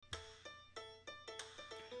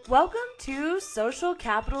Welcome to Social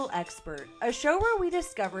Capital Expert, a show where we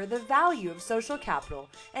discover the value of social capital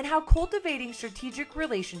and how cultivating strategic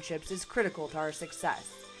relationships is critical to our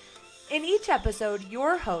success. In each episode,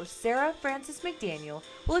 your host, Sarah Frances McDaniel,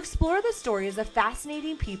 will explore the stories of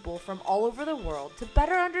fascinating people from all over the world to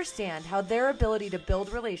better understand how their ability to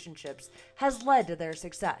build relationships has led to their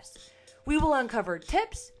success. We will uncover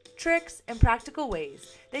tips, tricks, and practical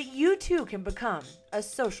ways that you too can become a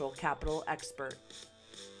social capital expert.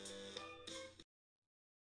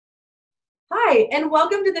 Hi, and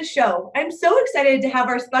welcome to the show. I'm so excited to have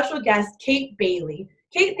our special guest, Kate Bailey.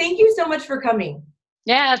 Kate, thank you so much for coming.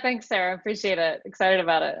 Yeah, thanks, Sarah. Appreciate it. Excited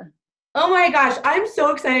about it. Oh my gosh, I'm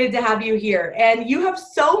so excited to have you here. And you have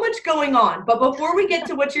so much going on. But before we get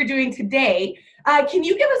to what you're doing today, can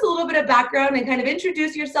you give us a little bit of background and kind of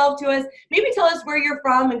introduce yourself to us? Maybe tell us where you're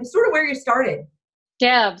from and sort of where you started.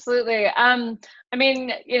 Yeah, absolutely. Kind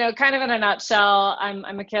of in a nutshell,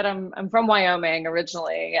 I'm a kid. I'm from Wyoming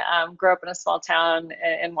originally. Grew up in a small town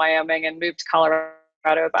in Wyoming and moved to Colorado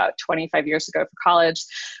about 25 years ago for college.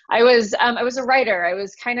 I was a writer. I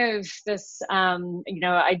was kind of this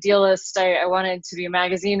idealist. I wanted to be a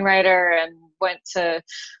magazine writer and went to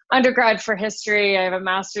undergrad for history. I have a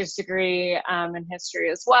master's degree in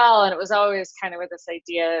history as well, and it was always kind of with this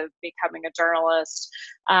idea of becoming a journalist,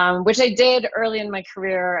 which I did early in my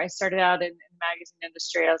career. I started out in the magazine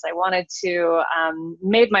industry as I wanted to,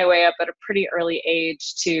 made my way up at a pretty early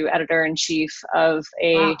age to editor-in-chief of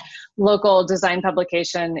a local design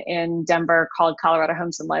publication in Denver called Colorado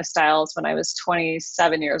Homes and Lifestyles when I was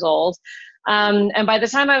 27 years old. And by the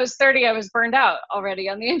time I was 30, I was burned out already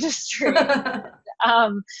on the industry.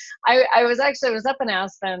 I was up in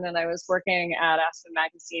Aspen and I was working at Aspen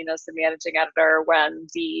Magazine as the managing editor when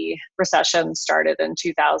the recession started in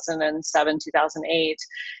 2007, 2008,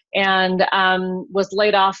 and was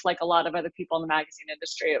laid off like a lot of other people in the magazine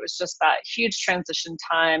industry. It was just that huge transition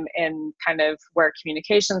time in kind of where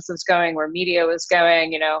communications was going, where media was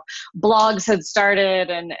going. Blogs had started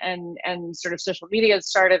and sort of social media had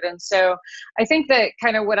started. And so I think that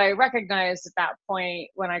kind of what I recognized at that point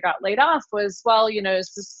when I got laid off was, well,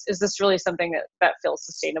 is this really something that feels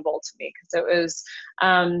sustainable to me? Because it was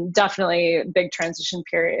definitely a big transition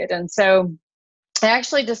period. And so I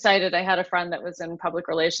actually decided, I had a friend that was in public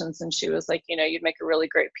relations and she was like, you'd make a really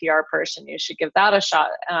great PR person. You should give that a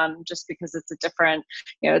shot, just because it's a different,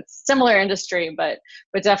 it's similar industry, but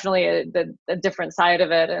definitely a different side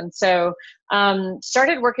of it. And so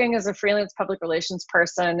started working as a freelance public relations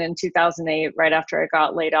person in 2008, right after I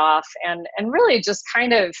got laid off, and really just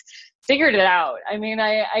kind of figured it out. I mean,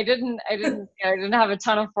 I didn't have a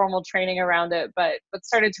ton of formal training around it, but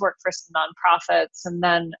started to work for some nonprofits, and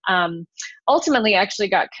then ultimately actually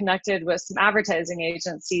got connected with some advertising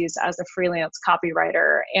agencies as a freelance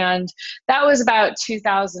copywriter, and that was about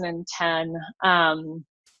 2010.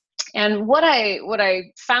 And what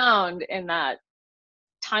I found in that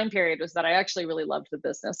time period was that I actually really loved the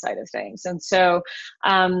business side of things. And so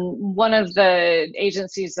one of the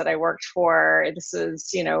agencies that I worked for, this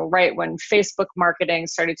is, right when Facebook marketing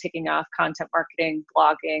started taking off, content marketing,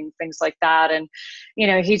 blogging, things like that. And,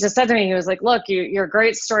 he just said to me, he was like, look, you're a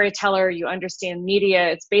great storyteller. You understand media.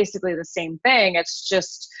 It's basically the same thing. It's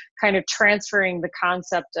just kind of transferring the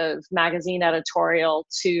concept of magazine editorial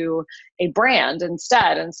to a brand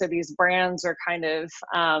instead. And so these brands are kind of,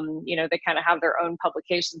 they kind of have their own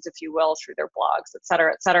publications, if you will, through their blogs, et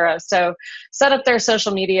cetera, et cetera. So set up their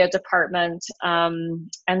social media department,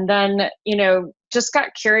 and then, just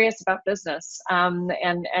got curious about business,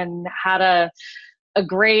 and had a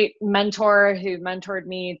great mentor who mentored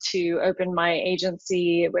me to open my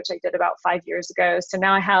agency, which I did about 5 years ago. So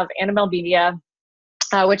now I have Annabelle Media,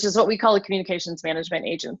 which is what we call a communications management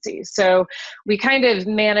agency. So we kind of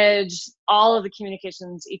manage all of the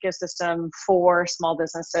communications ecosystem for small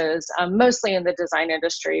businesses, mostly in the design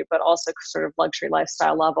industry, but also sort of luxury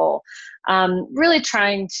lifestyle level, really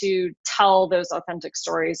trying to tell those authentic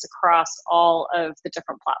stories across all of the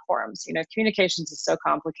different platforms. Communications is so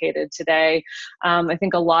complicated today. I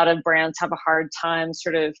think a lot of brands have a hard time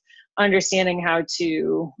sort of understanding how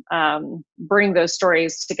to bring those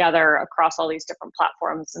stories together across all these different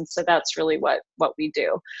platforms. And so that's really what we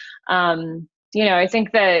do. I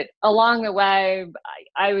think that along the way,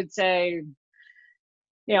 I would say,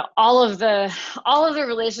 all of the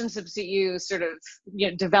relationships that you sort of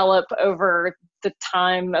develop over the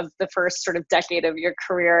time of the first sort of decade of your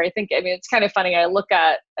career. It's kind of funny. I look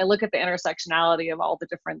at the intersectionality of all the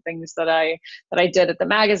different things that I did at the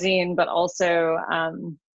magazine, but also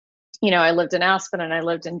I lived in Aspen and I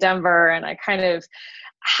lived in Denver, and I kind of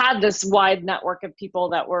had this wide network of people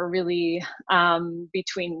that were really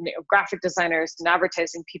between graphic designers and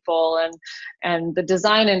advertising people and the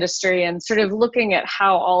design industry, and sort of looking at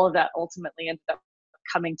how all of that ultimately ended up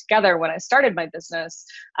coming together when I started my business.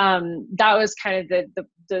 That was kind of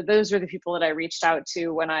those were the people that I reached out to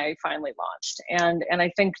when I finally launched. And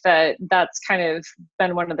I think that that's kind of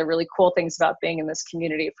been one of the really cool things about being in this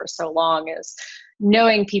community for so long, is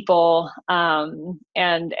knowing people and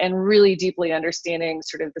really deeply understanding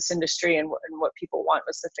sort of this industry and what people want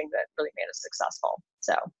was the thing that really made us successful.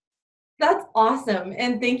 So. That's awesome.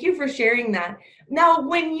 And thank you for sharing that. Now,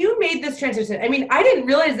 when you made this transition, I mean, I didn't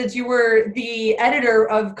realize that you were the editor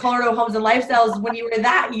of Colorado Homes and Lifestyles when you were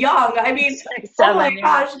that young. I mean, oh my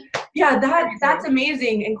gosh. Yeah, that's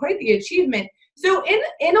amazing and quite the achievement. So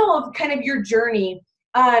in all of kind of your journey,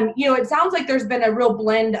 it sounds like there's been a real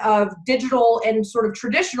blend of digital and sort of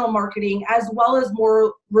traditional marketing, as well as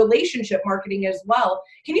more relationship marketing as well.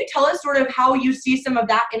 Can you tell us sort of how you see some of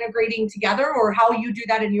that integrating together, or how you do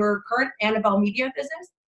that in your current Annabelle Media business?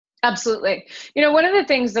 Absolutely. One of the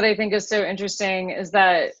things that I think is so interesting is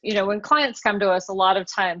that, when clients come to us, a lot of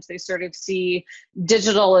times they sort of see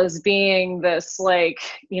digital as being this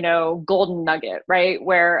golden nugget, right?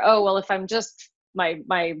 Where, oh, well, if I'm just my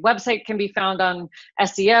website can be found on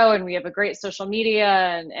SEO and we have a great social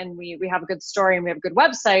media and we have a good story and we have a good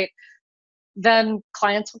website, then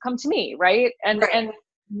clients will come to me, right? And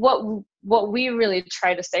what we really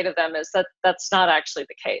try to say to them is that that's not actually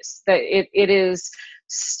the case. That it is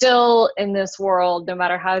still, in this world, no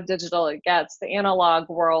matter how digital it gets, the analog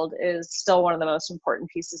world is still one of the most important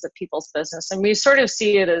pieces of people's business. And we sort of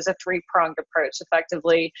see it as a three-pronged approach,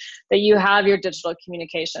 effectively, that you have your digital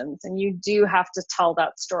communications and you do have to tell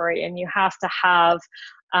that story, and you have to have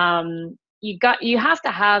you have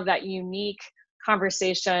to have that unique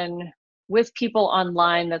conversation with people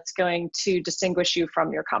online that's going to distinguish you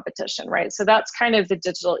from your competition, right? So that's kind of the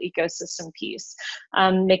digital ecosystem piece.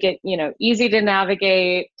 Make it, easy to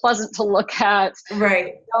navigate, pleasant to look at.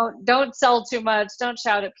 Right. Don't sell too much. Don't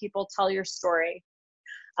shout at people. Tell your story.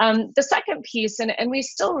 The second piece, and we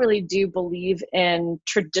still really do believe in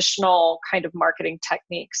traditional kind of marketing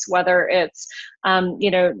techniques, whether it's,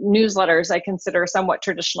 newsletters I consider somewhat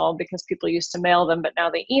traditional because people used to mail them, but now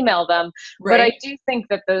they email them. Right. But I do think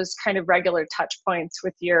that those kind of regular touch points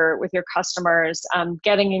with your customers,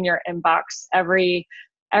 getting in your inbox every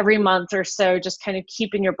month or so, just kind of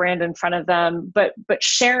keeping your brand in front of them, but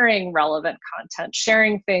sharing relevant content,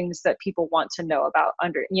 sharing things that people want to know about,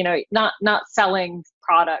 not selling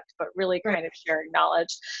product, but really kind of sharing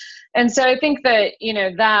knowledge. And so I think that,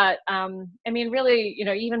 really,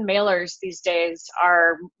 even mailers these days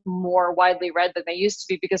are more widely read than they used to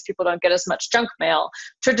be because people don't get as much junk mail.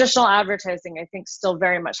 Traditional advertising, I think, still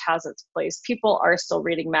very much has its place. People are still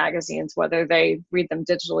reading magazines, whether they read them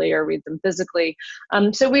digitally or read them physically.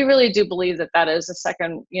 So we really do believe that is a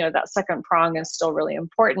second, that second prong is still really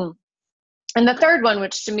important. And the third one,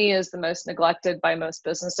 which to me is the most neglected by most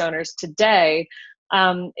business owners today,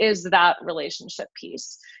 is that relationship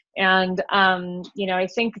piece. And I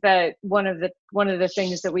think that one of the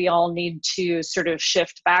things that we all need to sort of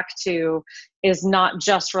shift back to is not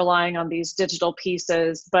just relying on these digital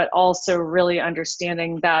pieces, but also really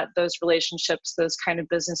understanding that those relationships, those kind of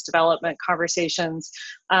business development conversations,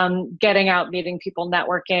 getting out, meeting people,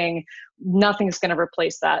 networking, nothing's going to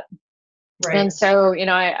replace that. Right. And so,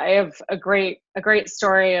 I have a great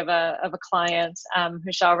story of a client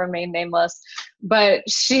who shall remain nameless, but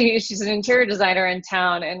she's an interior designer in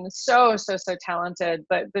town and so talented,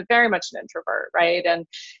 but very much an introvert, right?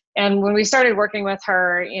 And when we started working with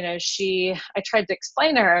her, I tried to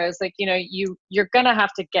explain to her, I was like, you're gonna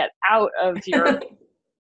have to get out of your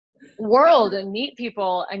world and meet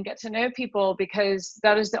people and get to know people, because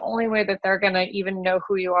that is the only way that they're gonna even know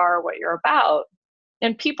who you are or what you're about.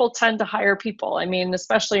 And people tend to hire people. I mean,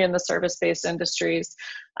 especially in the service-based industries,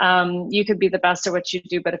 you could be the best at what you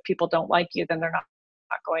do, but if people don't like you, then they're not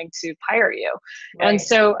going to hire you. Right. And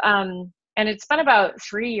so, and it's been about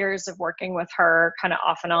 3 years of working with her kind of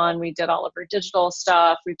off and on. We did all of her digital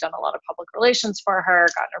stuff. We've done a lot of public relations for her,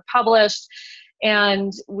 gotten her published.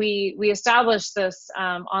 And we established this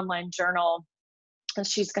online journal that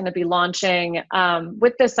she's going to be launching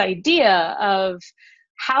with this idea of,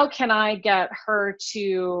 how can I get her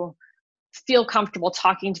to feel comfortable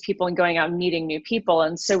talking to people and going out and meeting new people?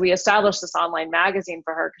 And so we established this online magazine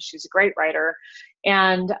for her because she's a great writer.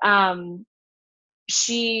 And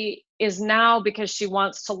she is now, because she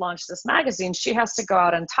wants to launch this magazine, she has to go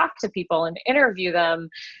out and talk to people and interview them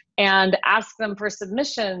and ask them for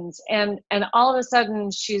submissions. And all of a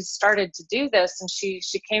sudden she's started to do this. And she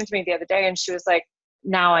came to me the other day and she was like,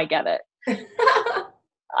 now I get it.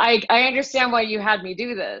 I understand why you had me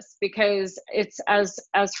do this, because it's as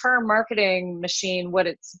her marketing machine, what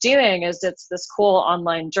it's doing is it's this cool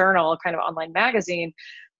online journal, kind of online magazine,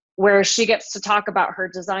 where she gets to talk about her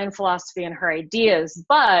design philosophy and her ideas,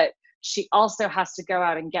 but she also has to go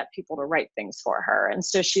out and get people to write things for her. And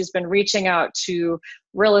so she's been reaching out to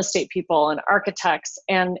real estate people and architects,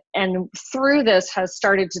 and through this has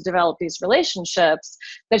started to develop these relationships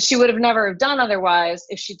that she would have never have done otherwise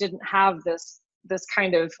if she didn't have this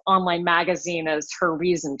kind of online magazine as her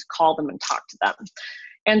reason to call them and talk to them.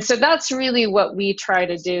 And so that's really what we try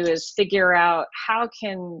to do, is figure out how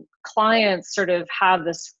can clients sort of have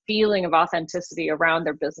this feeling of authenticity around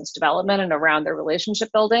their business development and around their relationship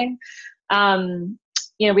building.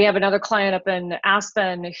 We have another client up in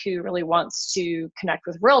Aspen who really wants to connect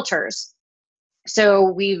with realtors.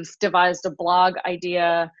 So we've devised a blog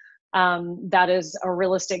idea that is a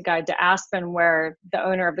real estate guide to Aspen, where the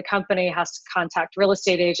owner of the company has to contact real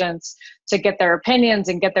estate agents to get their opinions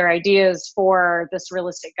and get their ideas for this real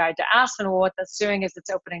estate guide to Aspen. Well, what that's doing is it's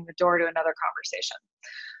opening the door to another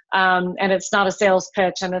conversation. And it's not a sales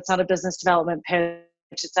pitch, and it's not a business development pitch.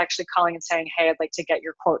 It's actually calling and saying, hey, I'd like to get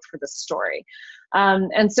your quote for this story.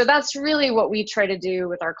 And so that's really what we try to do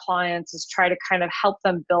with our clients, is try to kind of help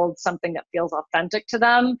them build something that feels authentic to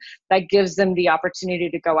them, that gives them the opportunity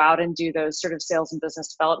to go out and do those sort of sales and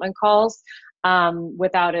business development calls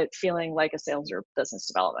without it feeling like a sales or business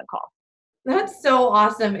development call. That's so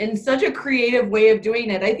awesome, and such a creative way of doing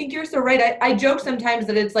it. I think you're so right. I joke sometimes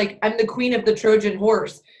that it's like I'm the queen of the Trojan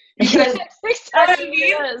horse. Because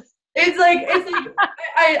It's like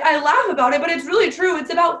I laugh about it, but it's really true.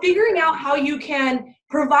 It's about figuring out how you can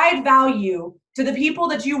provide value to the people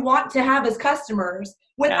that you want to have as customers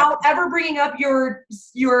without ever bringing up your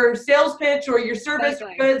sales pitch or your service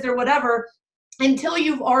or goods or whatever, until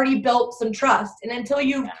you've already built some trust, and until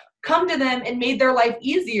you've come to them and made their life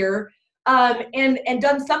easier, and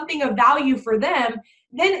done something of value for them.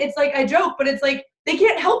 Then it's like, I joke, but it's like they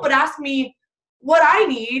can't help but ask me what I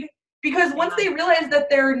need. Because once they realize that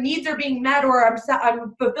their needs are being met, or I'm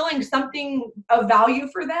fulfilling something of value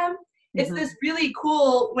for them, it's this really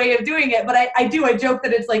cool way of doing it. But I joke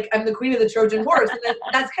that it's like I'm the queen of the Trojan horse. And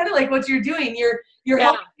that's kind of like what you're doing. You're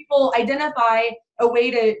helping people identify a way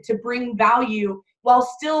to bring value while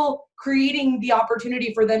still creating the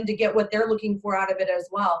opportunity for them to get what they're looking for out of it as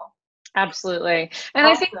well. Absolutely. And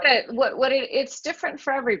awesome. I think that it's different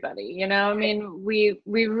for everybody, I mean, we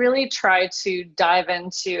really try to dive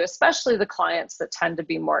into, especially the clients that tend to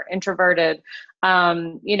be more introverted.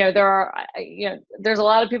 There's a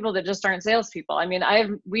lot of people that just aren't salespeople. I mean,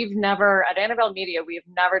 we've never, at Annabelle Media, we've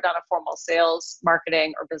never done a formal sales,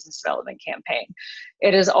 marketing, or business development campaign.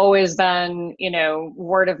 It has always been,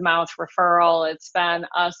 word of mouth referral. It's been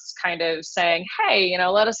us kind of saying, hey,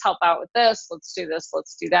 let us help out with this. Let's do this.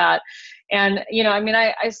 Let's do that. And,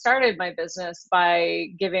 I started my business by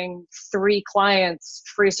giving 3 clients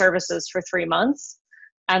free services for 3 months.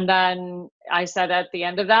 And then I said at the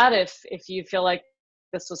end of that, if you feel like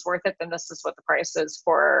this was worth it, then this is what the price is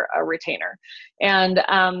for a retainer. And,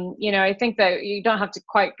 I think that you don't have to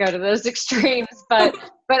quite go to those extremes, but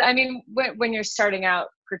I mean, when you're starting out,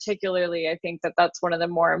 particularly, I think that that's one of the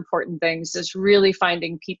more important things, is really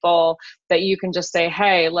finding people that you can just say,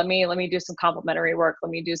 hey, let me do some complimentary work.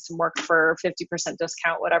 Let me do some work for 50%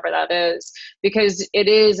 discount, whatever that is, because it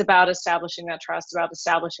is about establishing that trust, about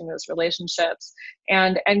establishing those relationships,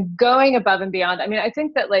 and going above and beyond. I mean, I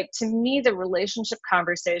think that, like, to me, the relationship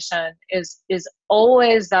conversation is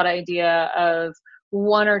always that idea of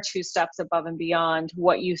 1 or 2 steps above and beyond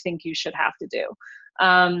what you think you should have to do.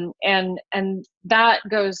 And that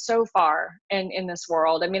goes so far in this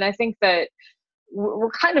world. I mean, I think that we're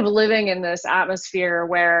kind of living in this atmosphere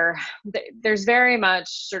where there's very much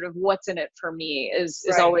sort of what's in it for me is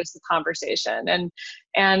always the conversation.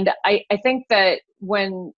 And I think that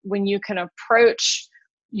when you can approach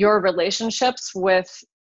your relationships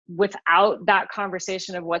without that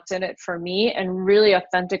conversation of what's in it for me, and really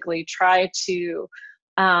authentically try to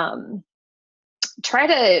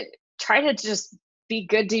just be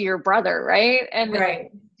good to your brother, right? And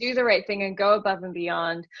do the right thing and go above and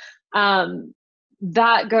beyond.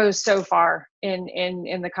 That goes so far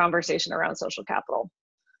in the conversation around social capital,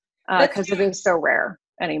 because it is so rare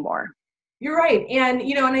anymore. You're right. And,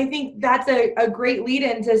 and I think that's a great lead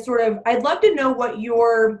in to sort of, I'd love to know what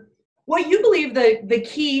you believe the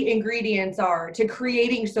key ingredients are to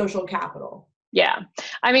creating social capital. Yeah,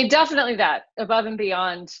 I mean, definitely that, above and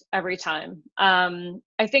beyond every time.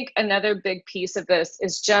 I think another big piece of this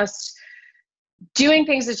is just doing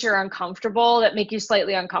things that you're uncomfortable, that make you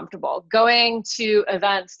slightly uncomfortable, going to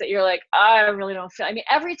events that you're like, I really don't feel. I mean,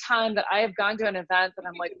 every time that I have gone to an event that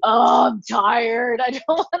I'm like, oh, I'm tired, I don't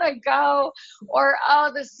want to go, or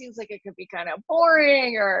oh, this seems like it could be kind of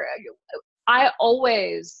boring, or I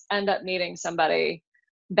always end up meeting somebody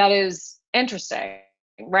that is interesting,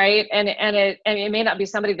 right? And it may not be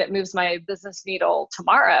somebody that moves my business needle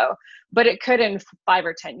tomorrow, but it could in 5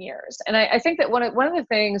 or 10 years. And I think that one of the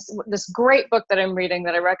things, this great book that I'm reading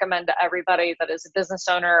that I recommend to everybody that is a business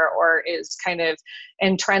owner or is kind of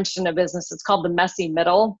entrenched in a business, it's called The Messy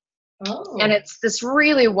Middle. Oh. And it's this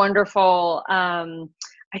really wonderful,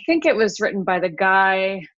 I think it was written by the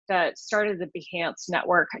guy that started the Behance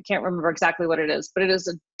Network. I can't remember exactly what it is, but it is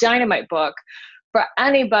a dynamite book for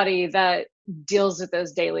anybody that deals with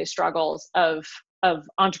those daily struggles of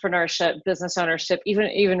entrepreneurship, business ownership,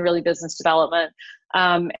 even really business development,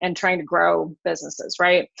 and trying to grow businesses,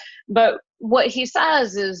 right? But what he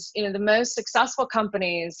says is, the most successful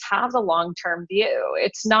companies have the long-term view.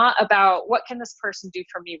 It's not about what can this person do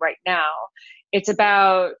for me right now. It's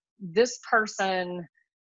about this person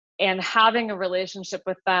and having a relationship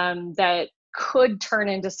with them that could turn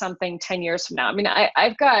into something 10 years from now. I mean,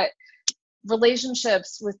 I've got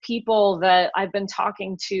relationships with people that I've been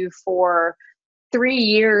talking to for 3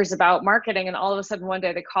 years about marketing, and all of a sudden one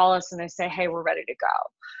day they call us and they say, hey, we're ready to go.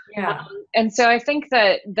 Yeah. And so I think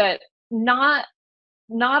that not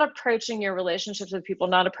approaching your relationships with people,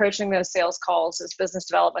 not approaching those sales calls as business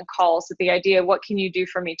development calls with the idea, what can you do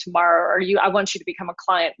for me tomorrow? Or I want you to become a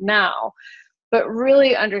client now. But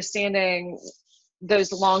really understanding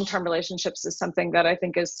those long-term relationships is something that I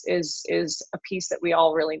think is a piece that we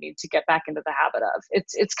all really need to get back into the habit of.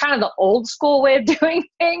 It's kind of the old school way of doing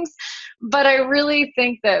things, but I really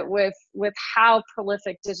think that with how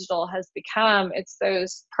prolific digital has become, it's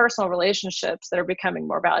those personal relationships that are becoming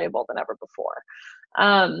more valuable than ever before.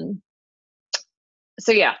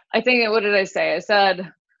 So yeah, I think, what did I say? I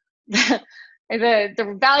said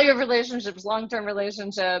the value of relationships, long-term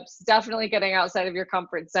relationships, definitely getting outside of your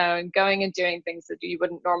comfort zone, going and doing things that you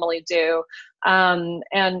wouldn't normally do, and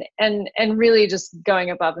really just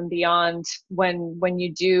going above and beyond. When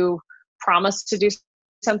you do promise to do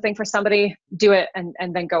something for somebody, do it, and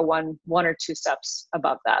then go one or two steps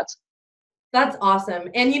above that. That's awesome.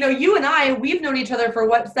 And you and we've known each other for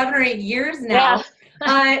 7 or 8 years now. Yeah.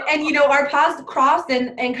 And our paths crossed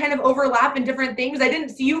and kind of overlap in different things. I didn't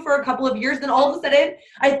see you for a couple of years. Then all of a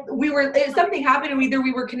sudden something happened, and either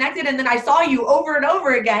we were connected, and then I saw you over and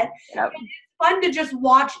over again. Yep. It's fun to just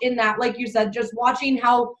watch in that, like you said, just watching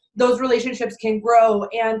how those relationships can grow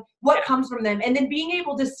and what comes from them. And then being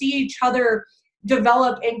able to see each other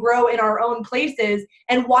develop and grow in our own places,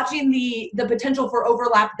 and watching the potential for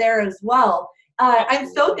overlap there as well.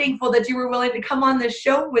 I'm so thankful that you were willing to come on this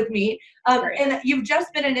show with me. And you've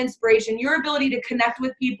just been an inspiration. Your ability to connect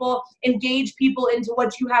with people, engage people into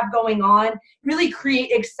what you have going on, really create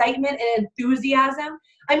excitement and enthusiasm.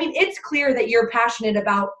 I mean, it's clear that you're passionate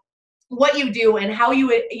about what you do and how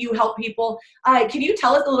you help people. Can you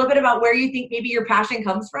tell us a little bit about where you think maybe your passion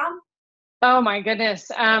comes from? Oh my goodness.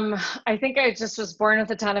 I think I just was born with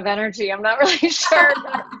a ton of energy. I'm not really sure.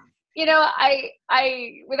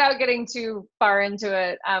 I without getting too far into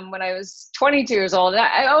it, when I was 22 years old,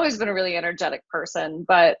 I've always been a really energetic person,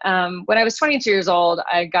 but when I was 22 years old,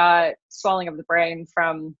 I got swelling of the brain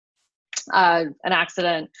from an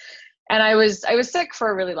accident. And I was sick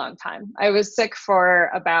for a really long time. I was sick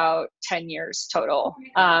for about 10 years total,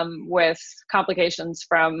 with complications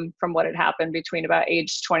from what had happened between about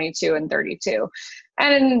age 22 and 32.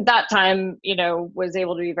 And in that time, was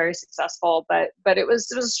able to be very successful, but it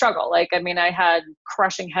was a struggle. Like, I mean, I had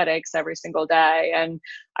crushing headaches every single day, and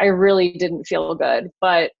I really didn't feel good.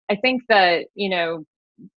 But I think that,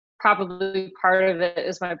 probably part of it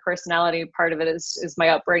is my personality, part of it is my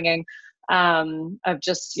upbringing. Of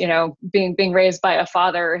just, being raised by a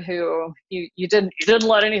father who you didn't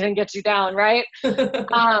let anything get you down. Right.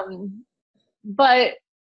 But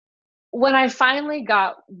when I finally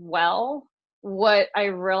got well, what I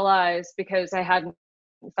realized, because I hadn't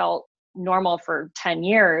felt normal for 10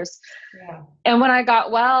 years. Yeah. And when I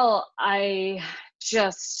got well, I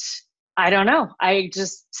don't know. I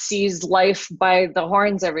just seized life by the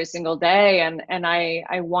horns every single day. And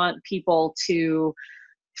I want people to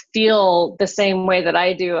feel the same way that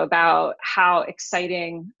I do about how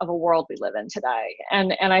exciting of a world we live in today.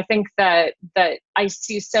 And I think that I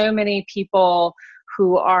see so many people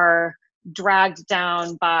who are dragged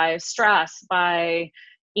down by stress, by,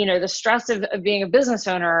 the stress of being a business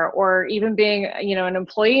owner, or even being, an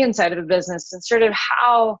employee inside of a business, and sort of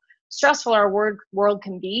how stressful our world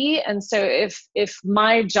can be. And so if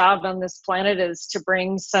my job on this planet is to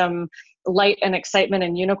bring some light and excitement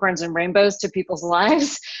and unicorns and rainbows to people's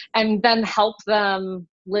lives and then help them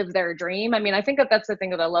live their dream. I mean, I think that that's the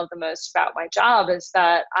thing that I love the most about my job is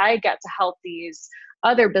that I get to help these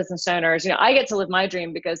other business owners. I get to live my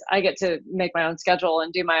dream because I get to make my own schedule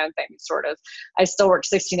and do my own thing, sort of. I still work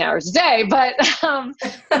 16 hours a day, but I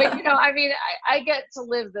mean, I get to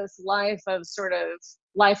live this life of sort of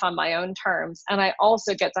life on my own terms. And I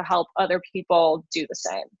also get to help other people do the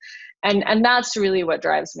same. And that's really what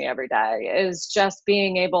drives me every day, is just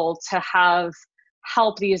being able to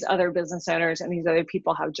help these other business owners and these other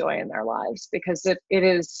people have joy in their lives, because it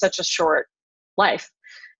is such a short life.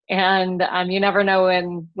 And you never know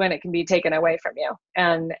when it can be taken away from you.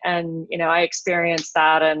 And I experienced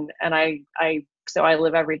that, and so I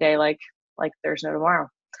live every day like there's no tomorrow.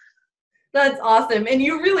 That's awesome. And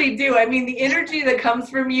you really do. I mean, the energy that comes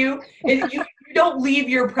from you, you don't leave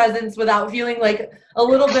your presence without feeling like a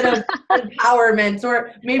little bit of empowerment,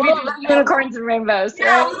 or maybe unicorns and rainbows.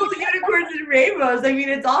 Yeah, right? Little unicorns and rainbows. I mean,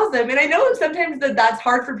 it's awesome. And I know sometimes that's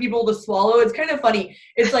hard for people to swallow. It's kind of funny.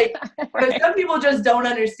 It's like, some people just don't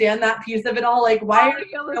understand that piece of it all. Like, why are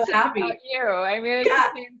you so happy? I mean, it's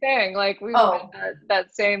the same thing. Like, we've got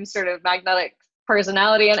that same sort of magnetic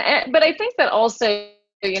personality. But I think that also,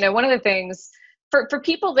 one of the things for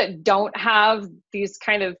people that don't have these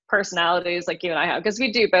kind of personalities like you and I have, because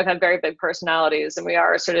we do both have very big personalities and we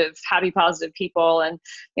are sort of happy, positive people. And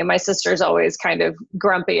my sister's always kind of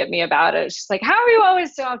grumpy at me about it. She's like, how are you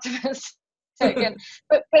always so optimistic?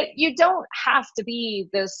 But you don't have to be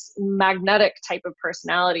this magnetic type of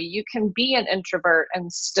personality. You can be an introvert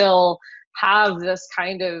and still have this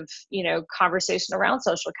kind of, conversation around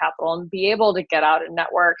social capital and be able to get out and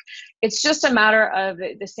network. It's just a matter of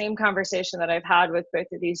the same conversation that I've had with both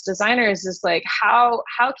of these designers is like, how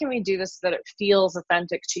can we do this so that it feels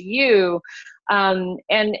authentic to you?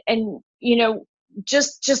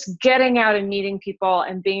 Just getting out and meeting people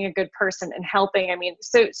and being a good person and helping. I mean,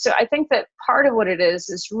 so I think that part of what it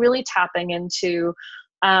is really tapping into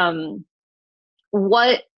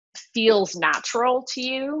what feels natural to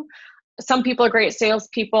you. Some people are great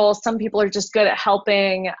salespeople. Some people are just good at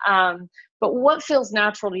helping. But what feels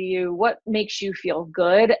natural to you? What makes you feel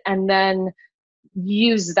good? And then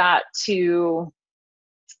use that to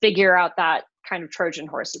figure out that kind of Trojan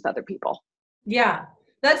horse with other people. Yeah,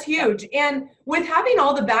 that's huge. And with having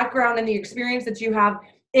all the background and the experience that you have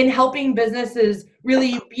in helping businesses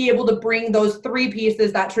really be able to bring those three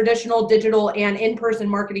pieces, that traditional, digital, and in-person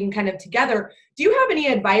marketing kind of together, do you have any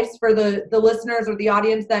advice for the listeners or the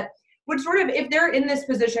audience that would sort of, if they're in this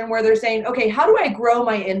position where they're saying, okay, how do I grow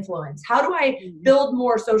my influence? How do I build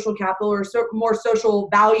more social capital or more social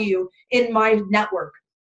value in my network?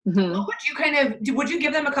 Mm-hmm. What would you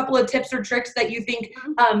give them a couple of tips or tricks that you think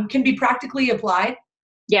can be practically applied?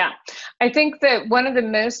 Yeah, I think that one of the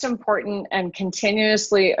most important and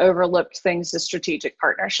continuously overlooked things is strategic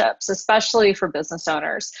partnerships, especially for business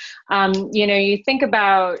owners. You think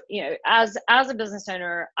about, as a business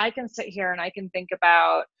owner, I can sit here and I can think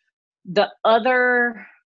about the other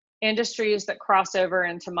industries that cross over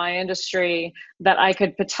into my industry that I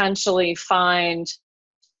could potentially find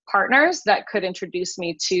partners that could introduce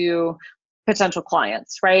me to potential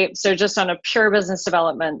clients, right? So just on a pure business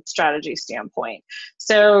development strategy standpoint.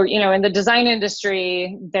 So, in the design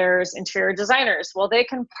industry, there's interior designers. Well, they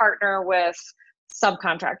can partner with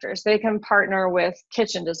subcontractors. They can partner with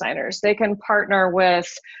kitchen designers. They can partner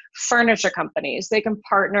with furniture companies. They can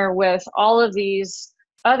partner with all of these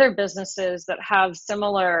other businesses that have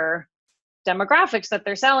similar demographics that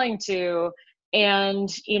they're selling to, and,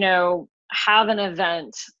 have an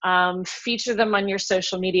event, feature them on your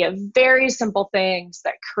social media, very simple things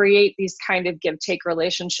that create these kind of give-take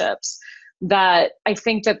relationships that I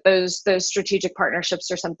think that those strategic partnerships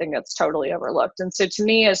are something that's totally overlooked. And so to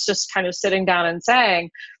me, it's just kind of sitting down and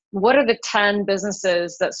saying, what are the 10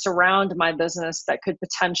 businesses that surround my business that could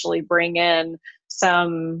potentially bring in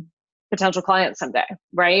some potential clients someday,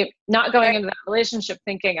 right? Not going into that relationship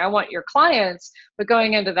thinking, I want your clients, but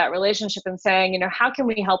going into that relationship and saying, how can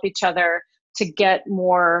we help each other to get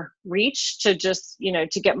more reach, to just,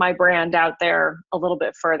 to get my brand out there a little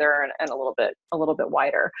bit further and a little bit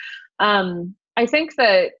wider. I think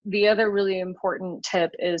that the other really important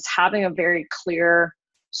tip is having a very clear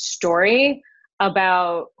story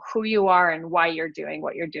about who you are and why you're doing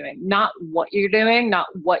what you're doing, not what you're doing, not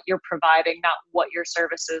what you're providing, not what your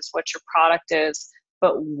service is, what your product is,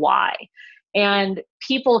 but why. And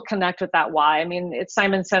people connect with that why. I mean, it's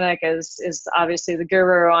Simon Sinek is obviously the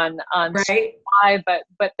guru on right. why,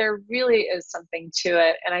 but there really is something to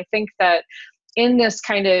it. And I think that in this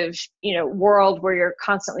kind of, world where you're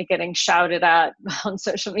constantly getting shouted at on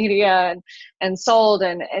social media and sold.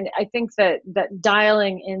 And I think that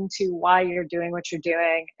dialing into why you're doing what you're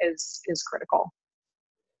doing is critical.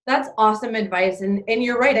 That's awesome advice. And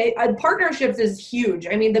you're right. Partnerships is huge.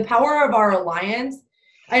 I mean, the power of our alliance,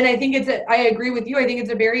 and I think I agree with you. I think it's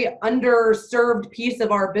a very underserved piece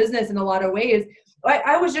of our business in a lot of ways.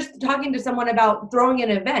 I was just talking to someone about throwing an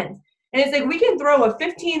event, and it's like, we can throw a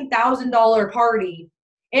 $15,000 party.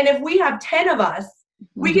 And if we have 10 of us,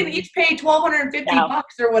 we can each pay $1,250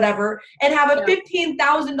 bucks or whatever and have a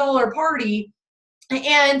 $15,000 party.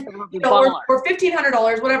 And or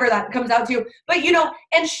 $1,500, whatever that comes out to, but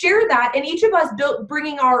and share that, and each of us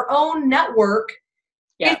bringing our own network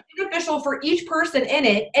is beneficial for each person in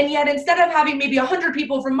it. And yet, instead of having maybe 100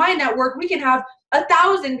 people from my network, we can have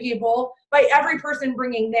 1,000 people by every person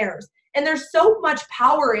bringing theirs. And there's so much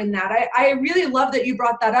power in that. I really love that you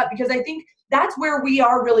brought that up, because I think that's where we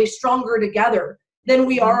are really stronger together than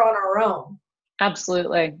we are on our own.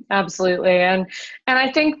 Absolutely. And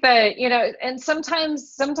I think that, and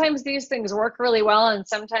sometimes these things work really well, and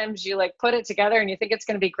sometimes you like put it together and you think it's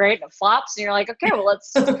going to be great and it flops and you're like, okay, well,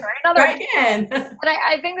 let's try another. Again. And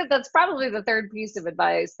I think that that's probably the third piece of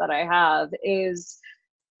advice that I have is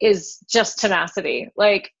just tenacity.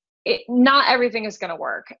 Like, not everything is going to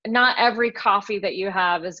work. Not every coffee that you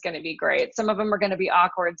have is going to be great. Some of them are going to be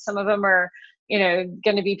awkward. Some of them are,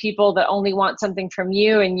 going to be people that only want something from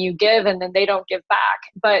you and you give, and then they don't give back.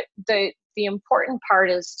 But the important part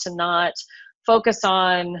is to not focus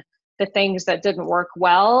on the things that didn't work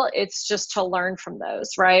well. It's just to learn from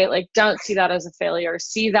those, right? Like, don't see that as a failure.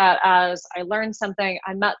 See that as, I learned something,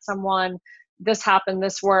 I met someone, this happened,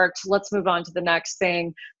 this worked, let's move on to the next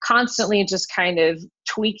thing. Constantly just kind of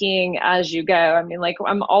tweaking as you go. I mean, like,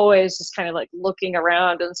 I'm always just kind of like looking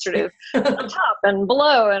around and sort of on top and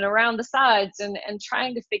below and around the sides and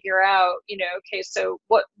trying to figure out, okay, so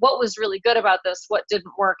what was really good about this? What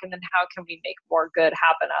didn't work? And then how can we make more good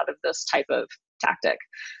happen out of this type of tactic?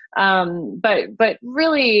 But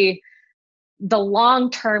really, the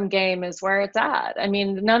long-term game is where it's at. I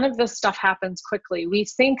mean, none of this stuff happens quickly. We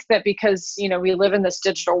think that because, we live in this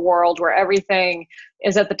digital world where everything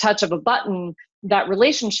is at the touch of a button, that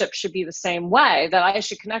relationship should be the same way, that I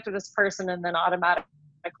should connect with this person and then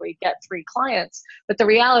automatically get 3 clients. But the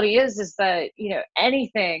reality is that,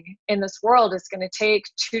 anything in this world is going to take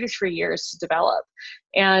 2 to 3 years to develop.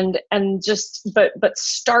 But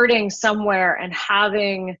starting somewhere and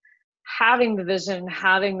having the vision,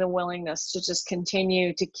 having the willingness to just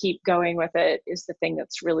continue to keep going with it is the thing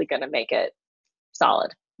that's really going to make it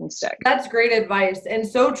solid and stick. That's great advice, and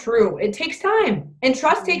so true. It takes time, and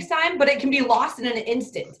trust takes time, but it can be lost in an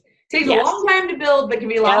instant. It takes a long time to build, but can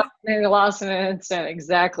be lost. Lost in an instant,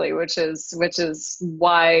 exactly. Which is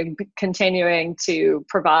why continuing to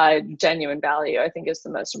provide genuine value, I think, is the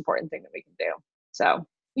most important thing that we can do. So.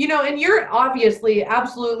 And you're obviously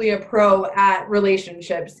absolutely a pro at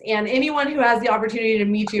relationships, and anyone who has the opportunity to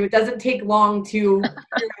meet you, it doesn't take long to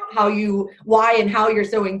figure out why and how you're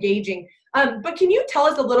so engaging. But can you tell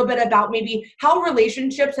us a little bit about maybe how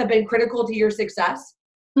relationships have been critical to your success?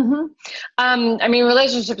 Mm-hmm. I mean,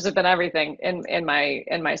 relationships have been everything in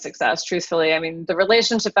my success, truthfully. I mean, the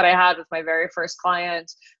relationship that I had with my very first client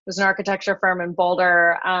was an architecture firm in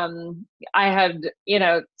Boulder. I had,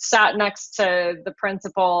 sat next to the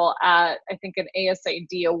principal at, I think, an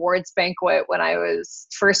ASAD awards banquet when I was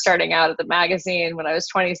first starting out at the magazine when I was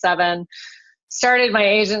 27. Started my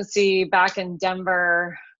agency back in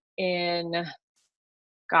Denver in,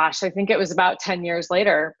 I think it was about 10 years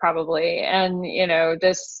later, probably. And,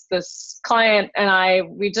 this client and I,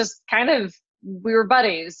 we just we were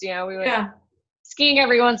buddies, we went skiing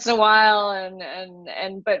every once in a while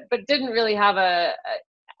but didn't really have a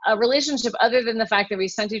relationship other than the fact that we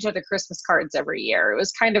sent each other Christmas cards every year. It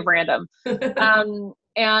was kind of random.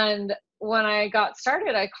 And when I got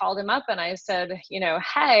started, I called him up and I said,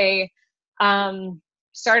 hey,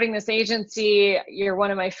 starting this agency, you're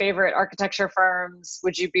one of my favorite architecture firms.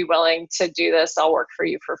 Would you be willing to do this? I'll work for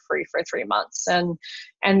you for free for 3 months. And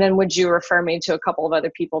then would you refer me to a couple of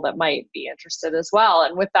other people that might be interested as well?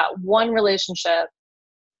 And with that one relationship,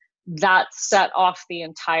 that set off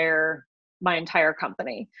my entire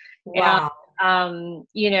company. Wow. And,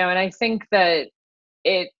 and I think that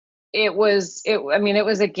it was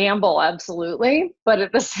a gamble, absolutely. But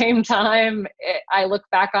at the same time, I look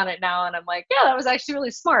back on it now and I'm like, yeah, that was actually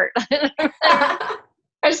really smart.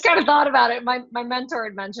 I just kind of thought about it. My mentor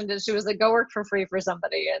had mentioned it. She was like, go work for free for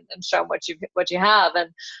somebody and show them what you have.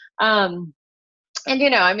 And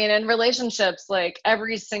in relationships, like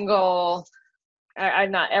every single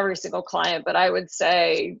I'm not every single client, but I would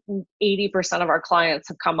say 80% of our clients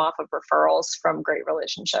have come off of referrals from great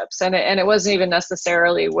relationships. And it wasn't even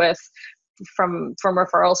necessarily from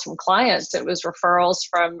referrals from clients. It was referrals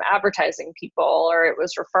from advertising people, or it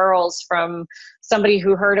was referrals from somebody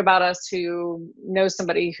who heard about us who knows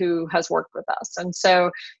somebody who has worked with us. And so,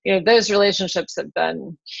 those relationships have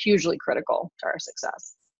been hugely critical to our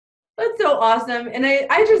success. That's so awesome. And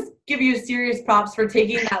I just give you serious props for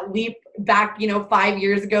taking that leap back, 5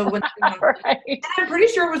 years ago. Right. And I'm pretty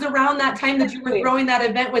sure it was around that time that you were throwing that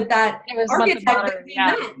event with that architect that we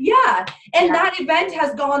met. Yeah. And that event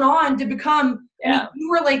has gone on to become, you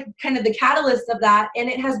were like kind of the catalyst of that. And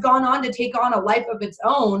it has gone on to take on a life of its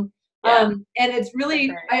own. And it's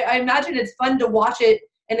really, I imagine it's fun to watch it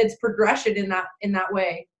and its progression in that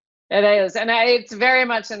way. It is. And it's very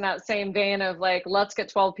much in that same vein of like, let's get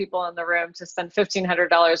 12 people in the room to spend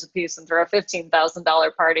 $1,500 a piece and throw a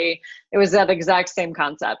 $15,000 party. It was that exact same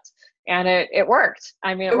concept. And it worked.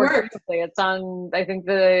 I mean, it worked beautifully. It's on, I think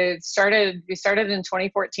we started in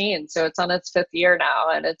 2014. So it's on its 5th year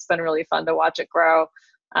now. And it's been really fun to watch it grow.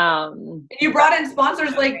 You brought in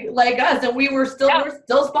sponsors like us, and we're still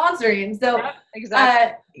sponsoring. So,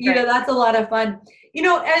 exactly. That's a lot of fun.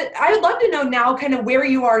 I would love to know now kind of where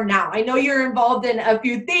you are now. I know you're involved in a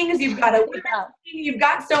few things. You've got you've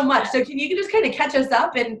got so much. So can you just kind of catch us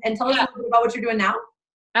up and tell us a little bit about what you're doing now?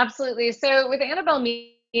 Absolutely. So with Annabelle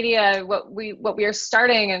Media, what we are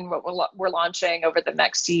starting and what we're launching over the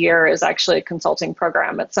next year is actually a consulting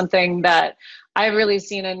program. It's something that I've really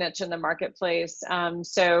seen a niche in the marketplace.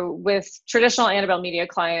 So with traditional Annabelle Media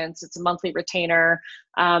clients, it's a monthly retainer,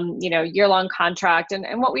 year-long contract.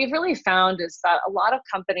 And what we've really found is that a lot of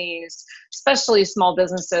companies, especially small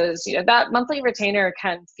businesses, that monthly retainer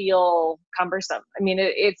can feel cumbersome. I mean,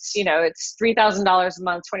 it's $3,000 a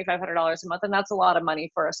month, $2,500 a month, and that's a lot of money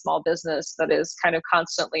for a small business that is kind of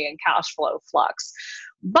constantly in cash flow flux.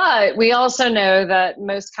 But we also know that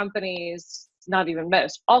most companies, not even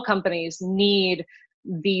most, all companies need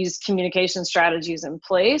these communication strategies in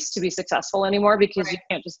place to be successful anymore, because you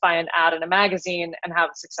can't just buy an ad in a magazine and have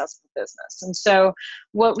a successful business. And so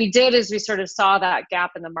what we did is we sort of saw that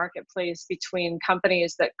gap in the marketplace between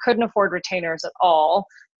companies that couldn't afford retainers at all,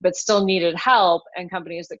 but still needed help, and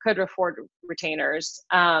companies that could afford retainers.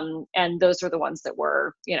 And those were the ones that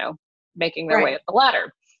were, making their way up the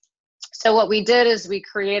ladder. So what we did is we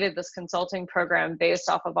created this consulting program based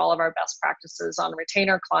off of all of our best practices on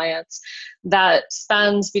retainer clients that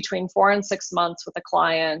spends between 4 and 6 months with a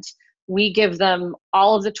client. We give them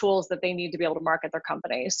all of the tools that they need to be able to market their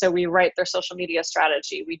company. So we write their social media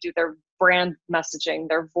strategy. We do their brand messaging,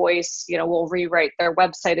 their voice. We'll rewrite their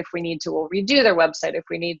website if we need to. We'll redo their website if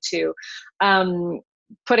we need to.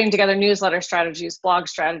 Putting together newsletter strategies, blog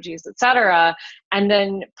strategies, et cetera, and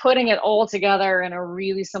then putting it all together in a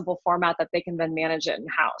really simple format that they can then manage it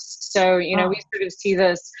in-house. So, we sort of see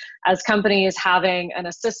this as companies having an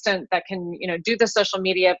assistant that can, do the social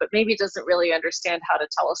media, but maybe doesn't really understand how to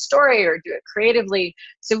tell a story or do it creatively.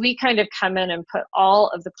 So we kind of come in and put all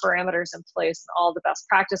of the parameters in place and all the best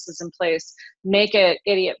practices in place, make it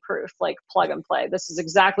idiot proof, like plug and play. This is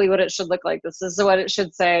exactly what it should look like. This is what it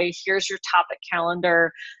should say. Here's your topic calendar.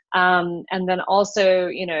 And then also,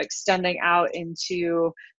 extending out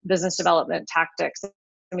into business development tactics.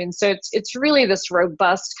 I mean, so it's really this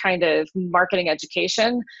robust kind of marketing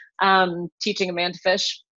education, teaching a man to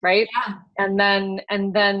fish, right? Yeah.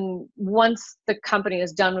 And then once the company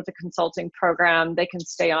is done with the consulting program, they can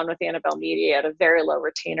stay on with Annabelle Media at a very low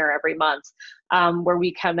retainer every month, where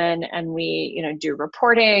we come in and we, do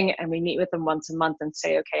reporting, and we meet with them once a month and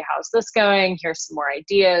say, okay, how's this going? Here's some more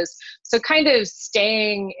ideas. So kind of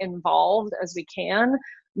staying involved as we can,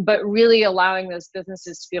 but really allowing those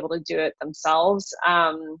businesses to be able to do it themselves,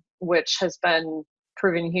 which has been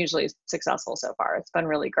proven hugely successful so far. It's been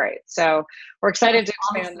really great. So we're excited to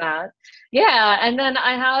expand that. Yeah. And then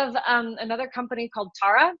I have another company called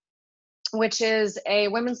Tara, which is a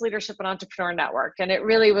women's leadership and entrepreneur network. And it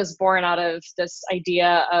really was born out of this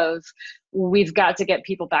idea of, we've got to get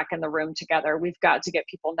people back in the room together. We've got to get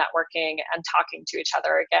people networking and talking to each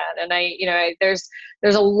other again. And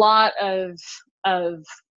there's a lot of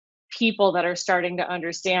people that are starting to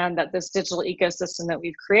understand that this digital ecosystem that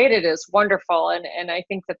we've created is wonderful. And I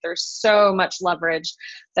think that there's so much leverage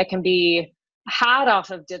that can be had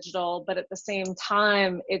off of digital, but at the same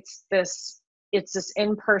time, it's this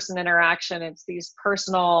in-person interaction. It's these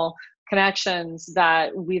personal connections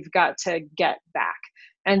that we've got to get back.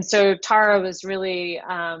 And so Tara was really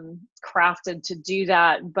crafted to do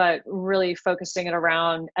that, but really focusing it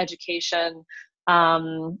around education,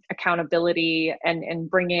 accountability, and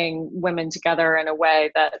bringing women together in a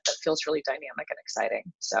way that feels really dynamic and exciting.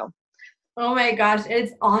 So. Oh my gosh,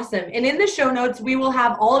 it's awesome. And in the show notes, we will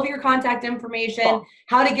have all of your contact information, Cool.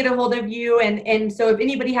 how to get a hold of you. And so if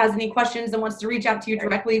anybody has any questions and wants to reach out to you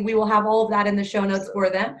directly, we will have all of that in the show notes for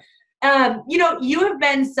them. You have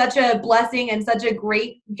been such a blessing and such a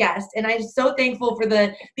great guest. And I'm so thankful for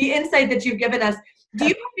the insight that you've given us. Do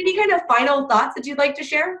you have any kind of final thoughts that you'd like to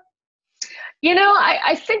share?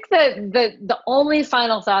 I think that the only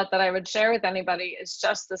final thought that I would share with anybody is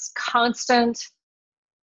just this constant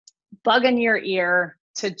bug in your ear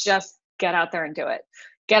to just get out there and do it.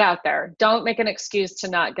 Get out there. Don't make an excuse to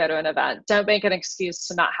not go to an event. Don't make an excuse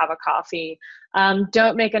to not have a coffee.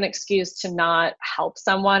 Don't make an excuse to not help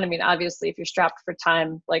someone. I mean, obviously, if you're strapped for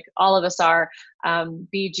time, like all of us are,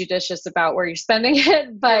 be judicious about where you're spending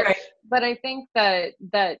it. But I think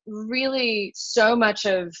that really so much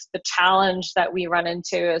of the challenge that we run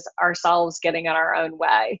into is ourselves getting in our own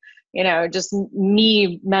way. Just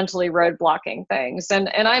me mentally roadblocking things. And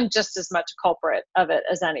I'm just as much a culprit of it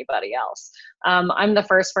as anybody else. I'm the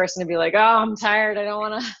first person to be like, oh, I'm tired. I don't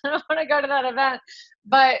want to go to that event.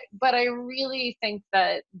 But I really think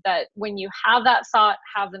that when you have that thought,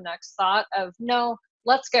 have the next thought of, no,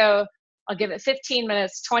 let's go. I'll give it 15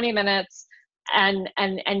 minutes, 20 minutes. And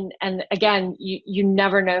again, you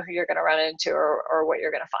never know who you're going to run into or what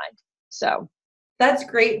you're going to find. So. That's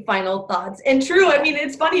great final thoughts. And true, I mean,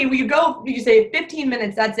 it's funny, you say 15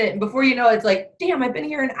 minutes, that's it. And before you know it, it's like, damn, I've been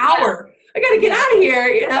here an hour. I got to get out of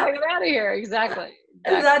here. Get out of here. Exactly.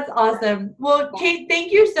 That's awesome. Well, Kate,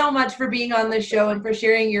 thank you so much for being on the show and for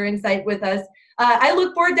sharing your insight with us. I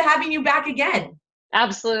look forward to having you back again.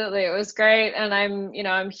 Absolutely. It was great. And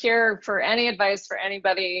I'm here for any advice for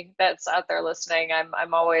anybody that's out there listening.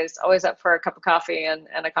 I'm always up for a cup of coffee and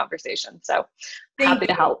a conversation. So happy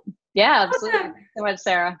to help. Yeah, absolutely. Awesome. Thanks so much,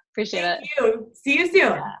 Sarah. Appreciate it. Thank you. See you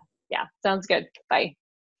soon. Yeah. Sounds good. Bye.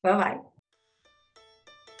 Bye-bye.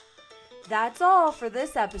 That's all for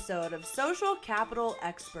this episode of Social Capital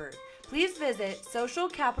Expert. Please visit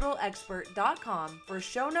socialcapitalexpert.com for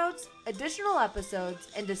show notes, additional episodes,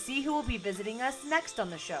 and to see who will be visiting us next on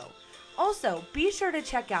the show. Also, be sure to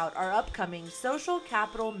check out our upcoming Social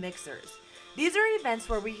Capital Mixers. These are events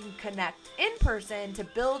where we can connect in person to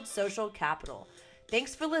build social capital.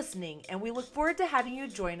 Thanks for listening, and we look forward to having you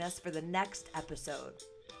join us for the next episode.